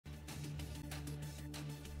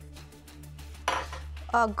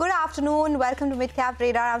Good afternoon. Welcome to Midcap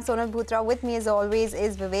Radar. I'm Sonal Bhutra. With me, as always,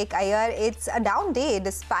 is Vivek Iyer. It's a down day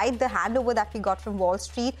despite the handover that we got from Wall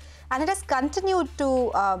Street, and it has continued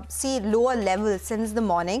to see lower levels since the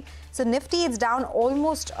morning. So Nifty is down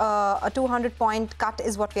almost a 200-point cut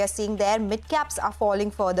is what we are seeing there. Midcaps are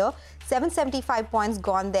falling further. 775 points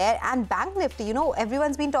gone there. And Bank Nifty,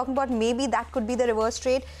 everyone's been talking about maybe that could be the reverse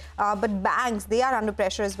trade, but banks, they are under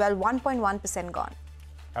pressure as well. 1.1% gone.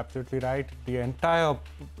 Absolutely right. The entire,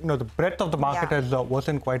 the breadth of the market has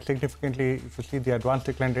worsened quite significantly. If you see the advanced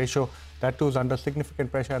decline ratio, that too is under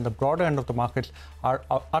significant pressure, and the broader end of the markets are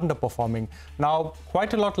underperforming. Now,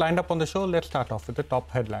 quite a lot lined up on the show. Let's start off with the top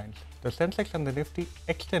headlines. The Sensex and the Nifty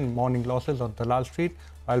extend morning losses on Dalal Street,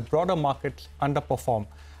 while broader markets underperform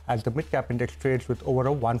as the mid-cap index trades with over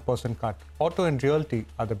a 1% cut. Auto and realty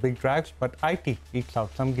are the big drags, but IT ekes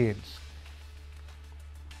out some gains.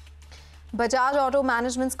 Bajaj Auto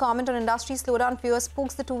Management's comment on industry slowdown fear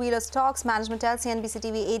spooks the two-wheeler stocks. Management tells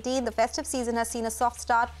CNBC-TV18 the festive season has seen a soft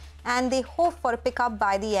start and they hope for a pickup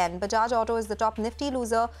by the end. Bajaj Auto is the top Nifty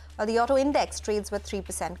loser, while the auto index trades with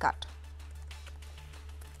 3% cut.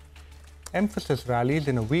 Emphasis rallies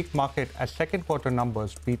in a weak market as second quarter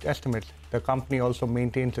numbers beat estimates. The company also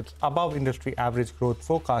maintains its above industry average growth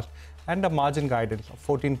forecast and a margin guidance of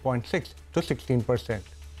 14.6 to 16%.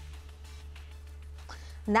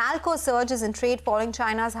 NALCO surges in trade following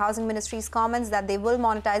China's housing ministry's comments that they will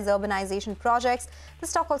monetize urbanization projects. The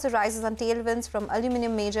stock also rises on tailwinds from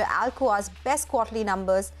aluminium major Alcoa's best quarterly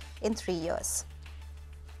numbers in 3 years.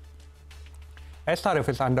 SRF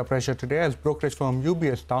is under pressure today as brokerage firm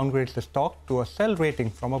UBS downgrades the stock to a sell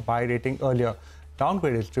rating from a buy rating earlier.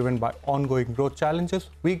 Downgrade is driven by ongoing growth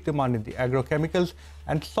challenges, weak demand in the agrochemicals,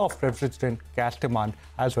 and soft refrigerant gas demand,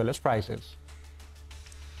 as well as prices.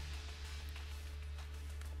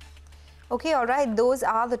 Okay, all right, those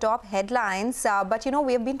are the top headlines. But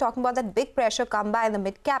we have been talking about that big pressure come by in the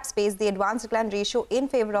mid-cap space, the advanced decline ratio in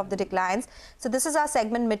favor of the declines. So this is our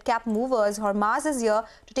segment, Mid-Cap Movers. Hormaz is here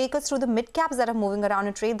to take us through the mid-caps that are moving around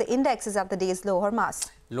in trade. The index is at the day's low.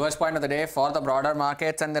 Hormaz. Lowest point of the day for the broader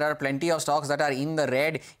markets, and there are plenty of stocks that are in the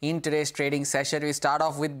red in today's trading session. We start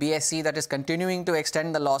off with BSE that is continuing to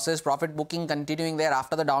extend the losses. Profit booking continuing there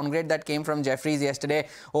after the downgrade that came from Jefferies yesterday.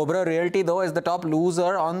 Oberoi Realty though is the top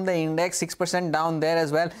loser on the index, 6% down there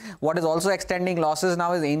as well. What is also extending losses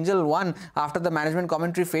now is Angel One after the management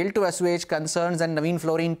commentary failed to assuage concerns, and Navin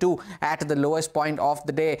Fluorine too at the lowest point of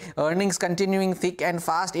the day. Earnings continuing thick and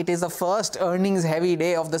fast. It is the first earnings heavy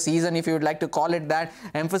day of the season, if you would like to call it that.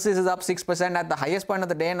 Emphasis is up 6% at the highest point of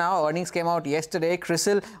the day now. Earnings came out yesterday.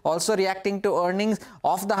 CRISIL also reacting to earnings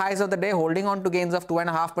off the highs of the day, holding on to gains of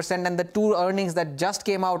 2.5%. And the two earnings that just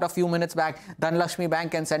came out a few minutes back, Dhanlaxmi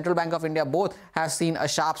Bank and Central Bank of India, both have seen a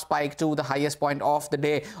sharp spike to the highest point of the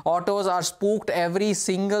day. Autos are spooked. Every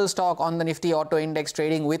single stock on the Nifty Auto Index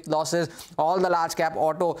trading with losses. All the large cap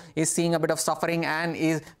auto is seeing a bit of suffering and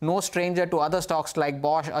is no stranger to other stocks like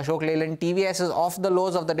Bosch, Ashok Leyland. TVS is off the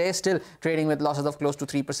lows of the day, still trading with losses of close to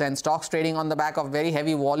 3%. Stocks trading on the back of very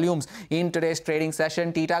heavy volumes in today's trading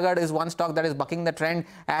session. Titagarh is one stock that is bucking the trend,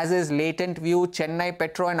 as is Latent View, Chennai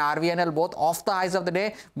Petro and RVNL, both off the highs of the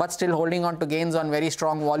day but still holding on to gains on very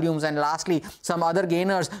strong volumes. And lastly, some other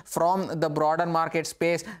gainers from the broader market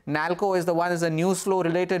space. NALCO is the one, is a news flow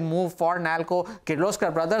related move for NALCO.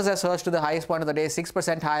 Kirloskar Brothers has surged to the highest point of the day,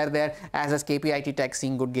 6% higher there, as has KPIT Tech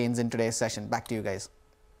seeing good gains in today's session. Back to you guys.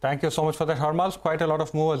 Thank you so much for that, Hormaz. Quite a lot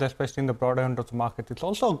of movers, especially in the broader end of the market. It's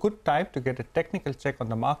also a good time to get a technical check on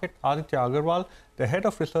the market. Aditya Agarwal, the head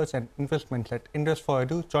of research and investments at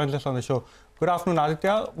Invest4Edu, joins us on the show. Good afternoon,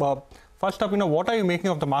 Aditya. First up, what are you making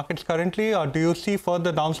of the markets currently? Or do you see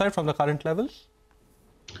further downside from the current levels?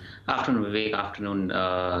 Afternoon, Vivek. Afternoon,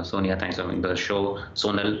 Sonia. Thanks for having the show.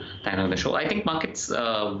 Sonal, thanks for having the show. I think markets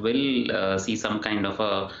will see some kind of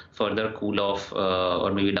a further cool off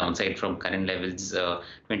or maybe downside from current levels.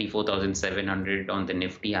 24,700 on the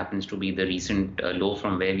Nifty happens to be the recent low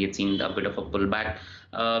from where we had seen a bit of a pullback.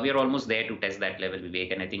 We are almost there to test that level,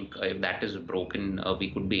 Vivek, and I think if that is broken,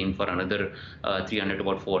 we could be in for another 300 to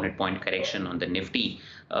about 400 point correction on the Nifty.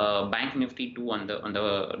 Bank Nifty too on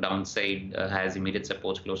the downside has immediate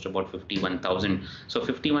supports close to about 51,000. So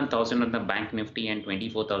 51,000 on the Bank Nifty and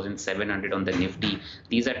 24,700 on the Nifty.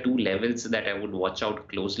 These are two levels that I would watch out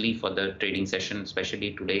closely for the trading session,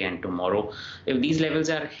 especially today and tomorrow. If these levels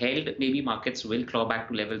are held, maybe markets will claw back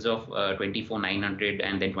to levels of 24,900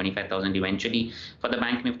 and then 25,000 eventually. For the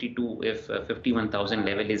Bank Nifty too, if 51,000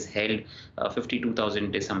 level is held,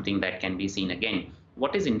 52,000 is something that can be seen again.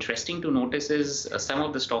 What is interesting to notice is some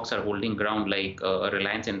of the stocks are holding ground, like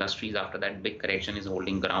Reliance Industries after that big correction is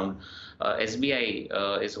holding ground.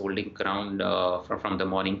 SBI is holding ground from the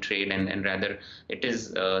morning trade, and rather it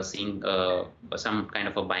is seeing some kind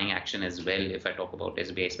of a buying action as well, if I talk about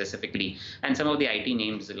SBI specifically. And some of the IT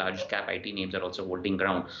names, large cap IT names, are also holding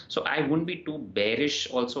ground. So I wouldn't be too bearish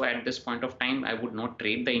also at this point of time. I would not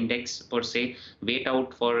trade the index per se. Wait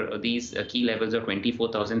out for these key levels of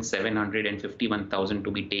 24,700 and 51,000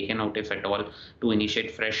 to be taken out, if at all, to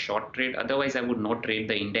initiate fresh short trade. Otherwise, I would not trade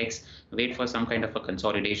the index. Wait for some kind of a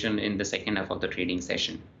consolidation in the second half of the trading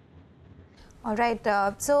session. All right.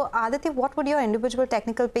 So, Aditya, what would your individual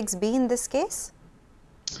technical picks be in this case?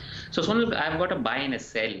 So, Sonal, I've got a buy and a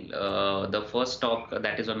sell. The first stock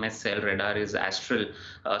that is on my sell radar is Astral.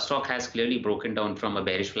 Stock has clearly broken down from a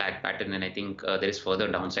bearish flag pattern, and I think there is further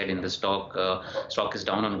downside in the stock. Stock is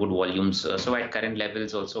down on good volumes. So at current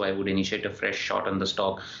levels also, I would initiate a fresh short on the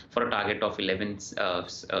stock for a target of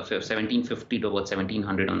 1750 to about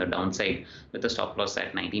 1700 on the downside, with a stop loss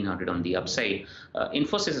at 1900 on the upside.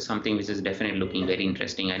 Infosys is something which is definitely looking very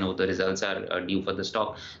interesting. I know the results are due for the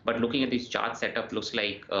stock, but looking at this chart setup, looks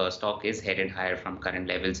like stock is headed higher from current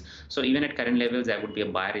levels. So even at current levels, I would be a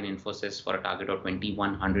buyer in Infosys for a target of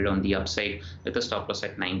 2100 on the upside, with a stop loss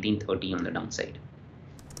at 1930 on the downside.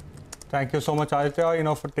 Thank you so much,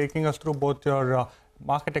 Aditya, for taking us through both your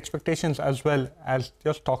market expectations as well as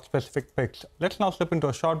your stock-specific picks. Let's now slip into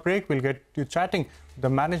a short break. We'll get you chatting with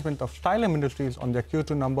the management of Stylem Industries on their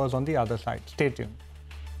Q2 numbers on the other side. Stay tuned.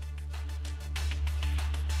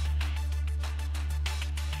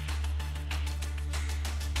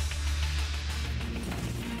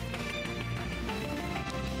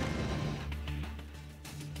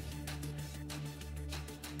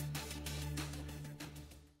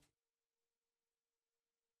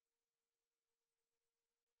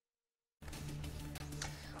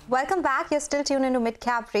 Welcome back. You're still tuned into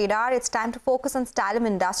Mid-Cap Radar. It's time to focus on Stylem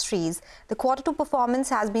Industries. The Q2 performance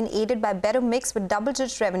has been aided by better mix with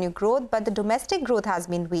double-digit revenue growth, but the domestic growth has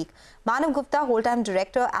been weak. Manav Gupta, whole-time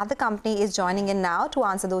director at the company, is joining in now to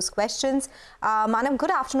answer those questions. Manav,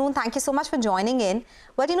 good afternoon. Thank you so much for joining in.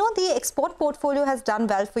 But the export portfolio has done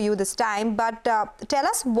well for you this time, but tell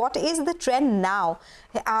us, what is the trend now?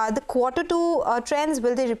 The Q2 trends,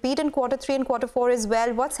 will they repeat in Q3 and Q4 as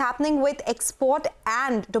well? What's happening with export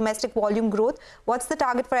and domestic volume growth? What's the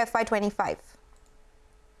target for FY25?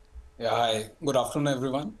 Yeah, hi. Good afternoon,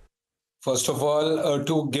 everyone. First of all,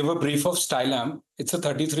 to give a brief of Stylem, it's a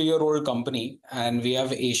 33-year-old company, and we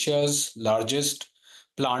have Asia's largest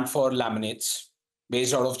plant for laminates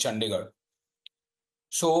based out of Chandigarh.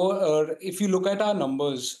 So if you look at our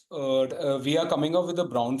numbers, we are coming up with a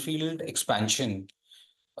brownfield expansion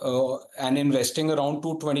and investing around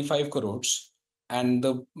 225 crores. And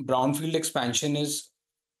the brownfield expansion is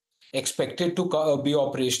expected to be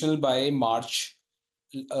operational by March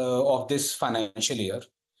of this financial year.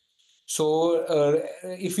 So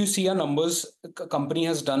if you see our numbers, the company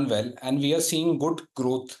has done well, and we are seeing good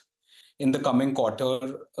growth in the coming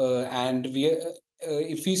quarter. And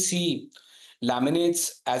if we see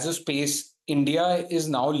laminates as a space, India is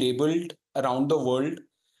now labeled around the world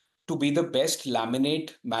to be the best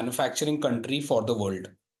laminate manufacturing country for the world.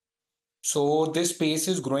 So this space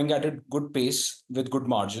is growing at a good pace with good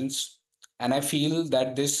margins. And I feel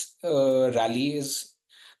that this rally is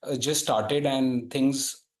just started and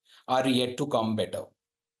things are yet to come better.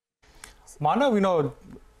 Manav,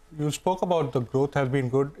 you spoke about the growth has been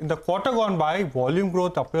good. In the quarter gone by, volume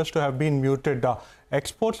growth appears to have been muted.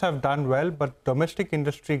 Exports have done well, but domestic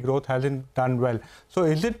industry growth hasn't done well. So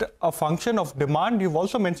is it a function of demand? You've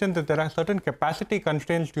also mentioned that there are certain capacity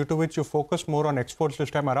constraints due to which you focus more on exports this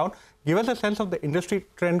time around. Give us a sense of the industry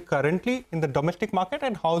trend currently in the domestic market,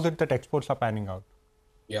 and how is it that exports are panning out?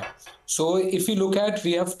 Yeah. So if you look at,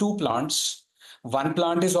 we have two plants. One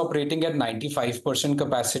plant is operating at 95%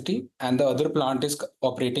 capacity, and the other plant is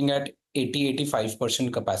operating at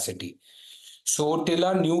 85% capacity. So till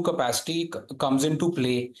our new capacity comes into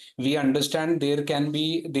play, we understand there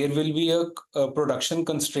will be a production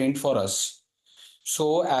constraint for us.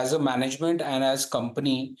 So as a management and as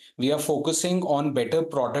company, we are focusing on better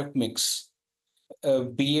product mix,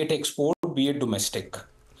 be it export, be it domestic.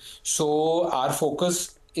 So our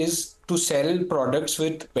focus is to sell products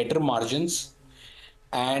with better margins.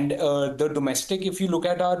 And the domestic, if you look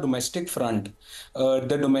at our domestic front,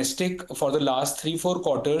 the domestic for the last 3-4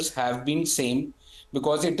 quarters have been same,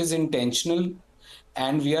 because it is intentional,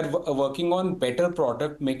 and we are working on better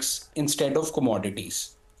product mix instead of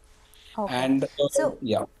commodities. Okay. And So,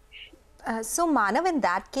 yeah. So Manav, in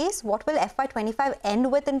that case, what will FY25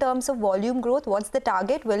 end with in terms of volume growth? What's the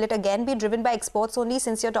target? Will it again be driven by exports only,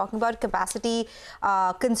 since you're talking about capacity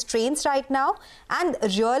constraints right now? And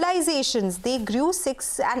realizations, they grew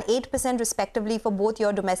 6 and 8% respectively for both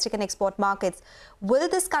your domestic and export markets. Will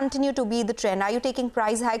this continue to be the trend? Are you taking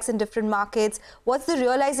price hikes in different markets? What's the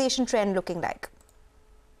realization trend looking like?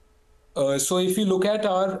 So if you look at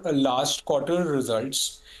our last quarter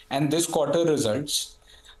results and this quarter results,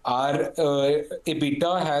 our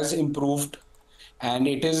EBITDA has improved and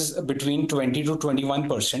it is between 20 to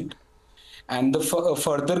 21%. And the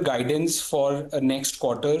further guidance for next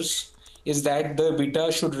quarters is that the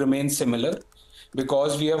EBITDA should remain similar,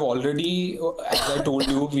 because we have already, as I told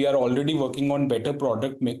you, we are already working on better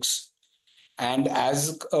product mix. And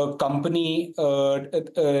as a company,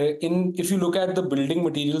 if you look at the building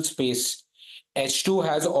material space, H2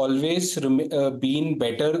 has always been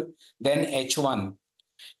better than H1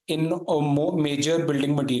 in major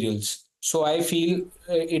building materials. So I feel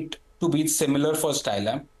it to be similar for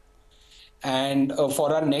Stylam. And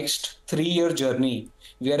for our next 3-year journey,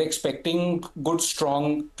 we are expecting good,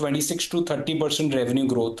 strong 26 to 30% revenue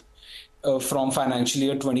growth from financial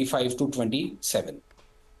year 25 to 27.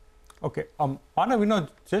 Okay, Manav,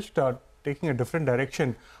 just taking a different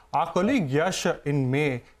direction, our colleague Yash in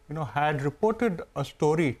May, had reported a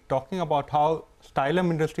story talking about how Stylam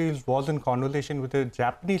Industries was in conversation with a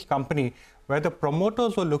Japanese company where the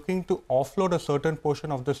promoters were looking to offload a certain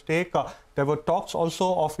portion of the stake. There were talks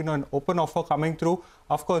also of an open offer coming through.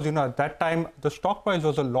 Of course, at that time the stock price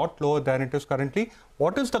was a lot lower than it is currently.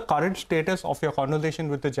 What is the current status of your conversation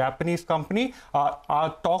with the Japanese company?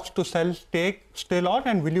 Are talks to sell stake still on,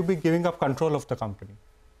 and will you be giving up control of the company?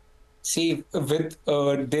 See,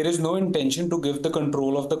 there is no intention to give the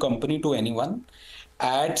control of the company to anyone.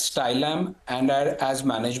 At Stylam and as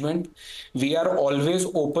management, we are always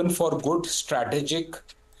open for good strategic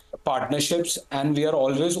partnerships, and we are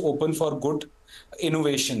always open for good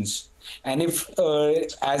innovations. And if,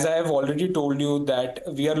 as I have already told you, that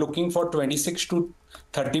we are looking for 26 to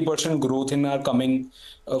 30% growth in our coming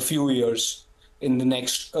few years. In the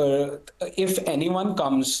next, if anyone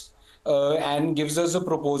comes and gives us a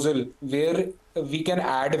proposal where we can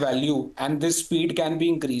add value and this speed can be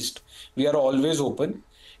increased, we are always open.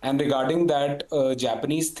 And regarding that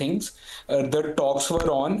Japanese things, the talks were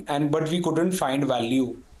on, but we couldn't find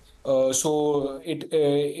value. So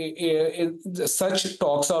such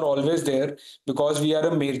talks are always there, because we are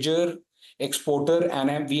a major exporter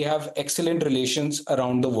and we have excellent relations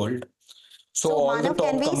around the world. So all Manav, the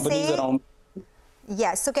top companies around.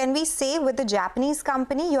 Yes, so can we say with the Japanese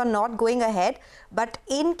company, you're not going ahead, but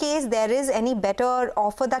in case there is any better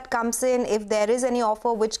offer that comes in, if there is any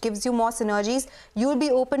offer which gives you more synergies, you'll be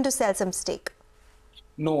open to sell some stake?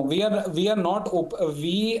 No, we are not open.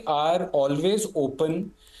 We are always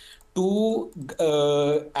open to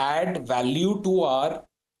add value to our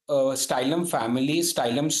Stylam family,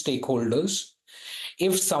 Stylam stakeholders.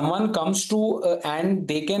 If someone comes to and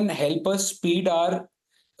they can help us speed our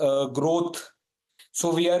growth,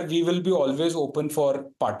 so we will be always open for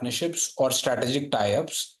partnerships or strategic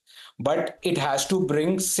tie-ups, but it has to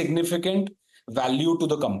bring significant value to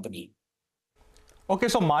the company. Okay,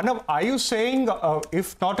 so Manav, are you saying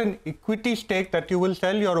if not an equity stake that you will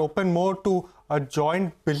sell, you're open more to a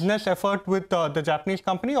joint business effort with the Japanese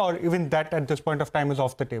company, or even that at this point of time is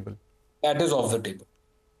off the table? That is off the table.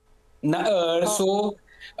 Now, so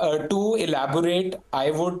to elaborate,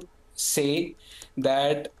 I would say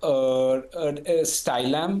that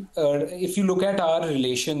Stylam, if you look at our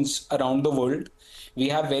relations around the world, we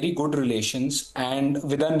have very good relations, and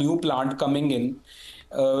with a new plant coming in,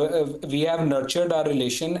 we have nurtured our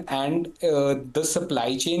relation, and the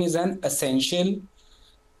supply chain is an essential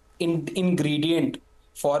ingredient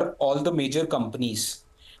for all the major companies.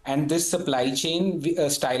 And this supply chain,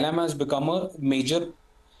 Stylam has become a major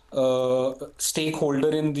stakeholder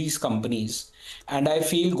in these companies. And I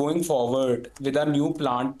feel going forward with a new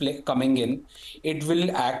plant coming in, it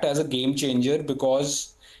will act as a game changer,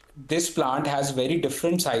 because this plant has very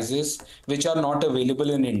different sizes which are not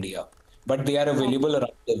available in India, but they are available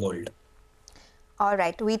around the world. All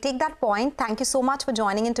right, we take that point. Thank you so much for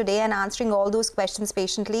joining in today and answering all those questions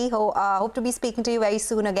patiently. Hope to be speaking to you very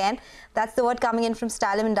soon again. That's the word coming in from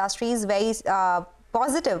Stylam Industries, very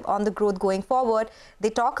positive on the growth going forward.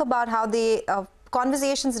 They talk about how they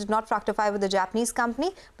conversations did not fructify with the Japanese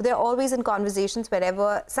company, but they're always in conversations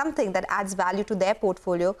wherever something that adds value to their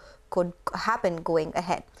portfolio could happen going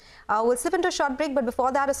ahead. We'll slip into a short break, but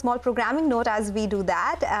before that, a small programming note as we do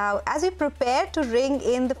that. As we prepare to ring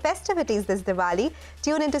in the festivities this Diwali,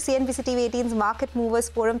 tune into CNBC-TV18's Market Movers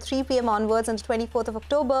Forum 3 p.m. onwards on the 24th of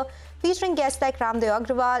October, featuring guests like Ramdev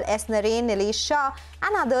Agrawal, S. Narain, Nilesh Shah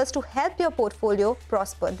and others to help your portfolio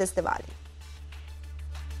prosper this Diwali.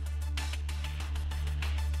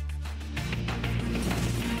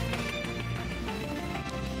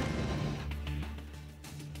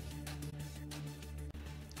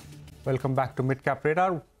 Welcome back to Midcap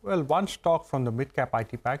Radar. Well, one stock from the Midcap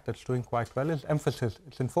IT pack that's doing quite well is Mphasis.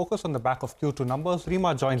 It's in focus on the back of Q2 numbers.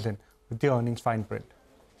 Rima joins in with the earnings fine print.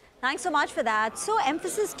 Thanks so much for that. So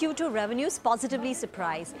Mphasis Q2 revenues positively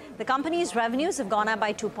surprised. The company's revenues have gone up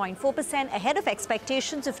by 2.4%, ahead of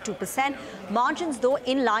expectations of 2%. Margins, though,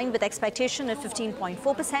 in line with expectation at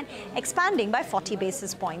 15.4%, expanding by 40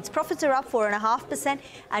 basis points. Profits are up 4.5%,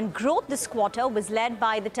 and growth this quarter was led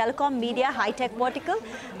by the telecom, media, high-tech vertical,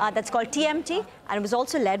 that's called TMT, and it was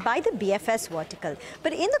also led by the BFS vertical.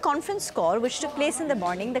 But in the conference call, which took place in the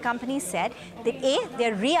morning, the company said that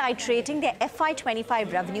they're reiterating their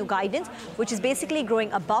FY25 revenue guidance, which is basically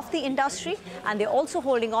growing above the industry, and they're also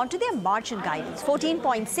holding on to their margin guidance,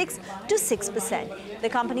 14.6 to 6%. The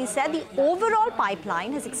company said the overall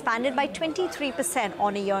pipeline has expanded by 23%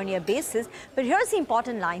 on a year-on-year basis, but here's the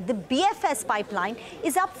important line. The BFS pipeline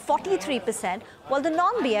is up 43%, while the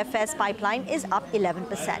non-BFS pipeline is up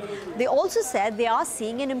 11%. They also said they are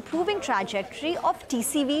seeing an improving trajectory of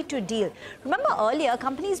TCV to deal. Remember earlier,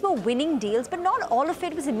 companies were winning deals, but not all of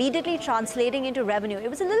it was immediately translating into revenue. It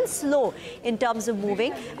was a little slow in terms of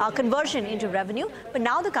moving conversion into revenue, but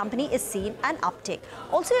now the company is seeing an uptick.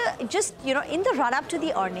 Also, just in the run-up to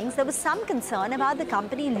the earnings, there was some concern about the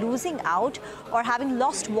company losing out or having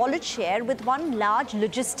lost wallet share with one large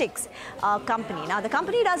logistics company. Now, the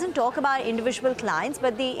company doesn't talk about individual clients,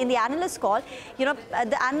 but in the analyst call,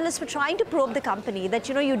 the analysts were trying to probe the company that,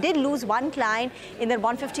 you did lose one client in that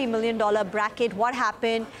 $150 million bracket. What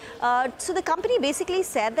happened? So the company basically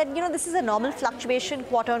said that, this is a normal fluctuation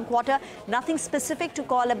quarter on quarter, nothing specific to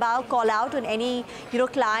call out on any,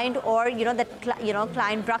 client or,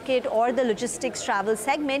 client bracket or the logistics travel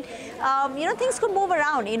segment. Things could move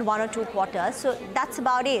around in 1 or 2 quarters. So that's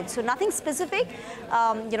about it. So nothing specific,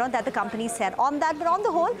 that the company said on that. But on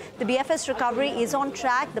the whole, the BFS recovery is on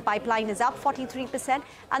track. The pipeline is up 43%,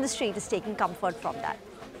 and the street is taking comfort from that.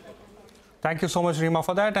 Thank you so much, Rima,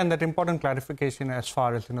 for that, and that important clarification as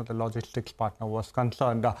far as the logistics partner was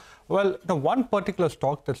concerned. Well, the one particular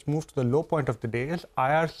stock that's moved to the low point of the day is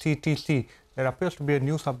IRCTC. There appears to be a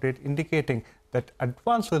news update indicating that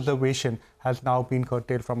advance reservation has now been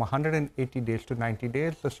curtailed from 180 days to 90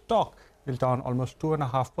 days. The stock is down almost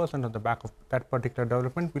 2.5% on the back of that particular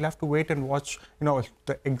development. We'll have to wait and watch,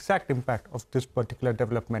 the exact impact of this particular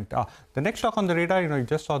development. The next stock on the radar, you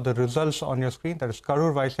just saw the results on your screen. That is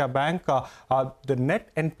Karur Vysya Bank. The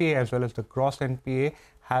net NPA as well as the gross NPA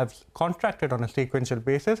have contracted on a sequential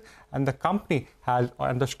basis, and the company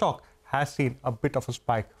and the stock has seen a bit of a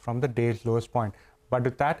spike from the day's lowest point. But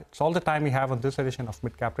with that, it's all the time we have on this edition of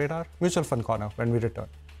Midcap Radar, Mutual Fund Corner, when we return.